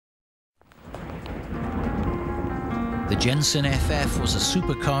The Jensen FF was a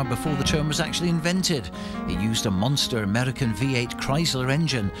supercar before the term was actually invented. It used a monster American V8 Chrysler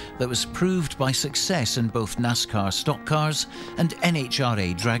engine that was proved by success in both NASCAR stock cars and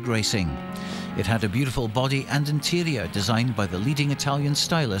NHRA drag racing. It had a beautiful body and interior designed by the leading Italian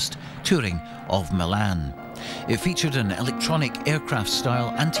stylist Touring of Milan. It featured an electronic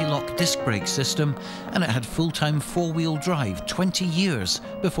aircraft-style anti-lock disc brake system, and it had full-time four-wheel drive 20 years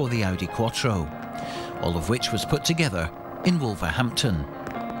before the Audi Quattro, all of which was put together in Wolverhampton.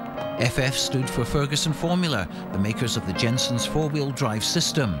 FF stood for Ferguson Formula, the makers of the Jensen's four-wheel drive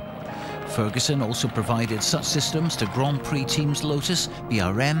system. Ferguson also provided such systems to Grand Prix teams Lotus,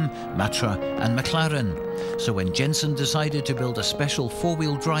 BRM, Matra and McLaren. So when Jensen decided to build a special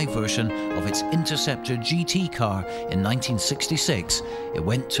four-wheel drive version of its Interceptor GT car in 1966, it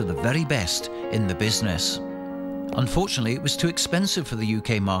went to the very best in the business. Unfortunately, it was too expensive for the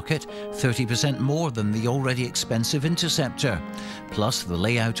UK market, 30% more than the already expensive Interceptor. Plus, the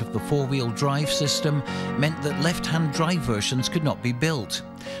layout of the four-wheel drive system meant that left-hand drive versions could not be built.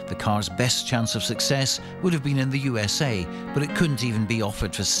 The car's best chance of success would have been in the USA, but it couldn't even be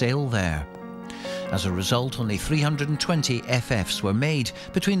offered for sale there. As a result, only 320 FFs were made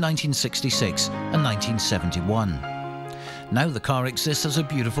between 1966 and 1971. Now the car exists as a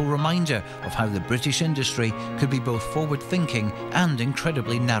beautiful reminder of how the British industry could be both forward-thinking and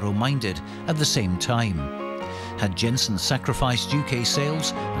incredibly narrow-minded at the same time. Had Jensen sacrificed UK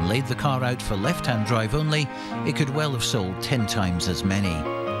sales and laid the car out for left-hand drive only, it could well have sold 10 times as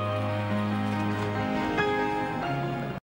many.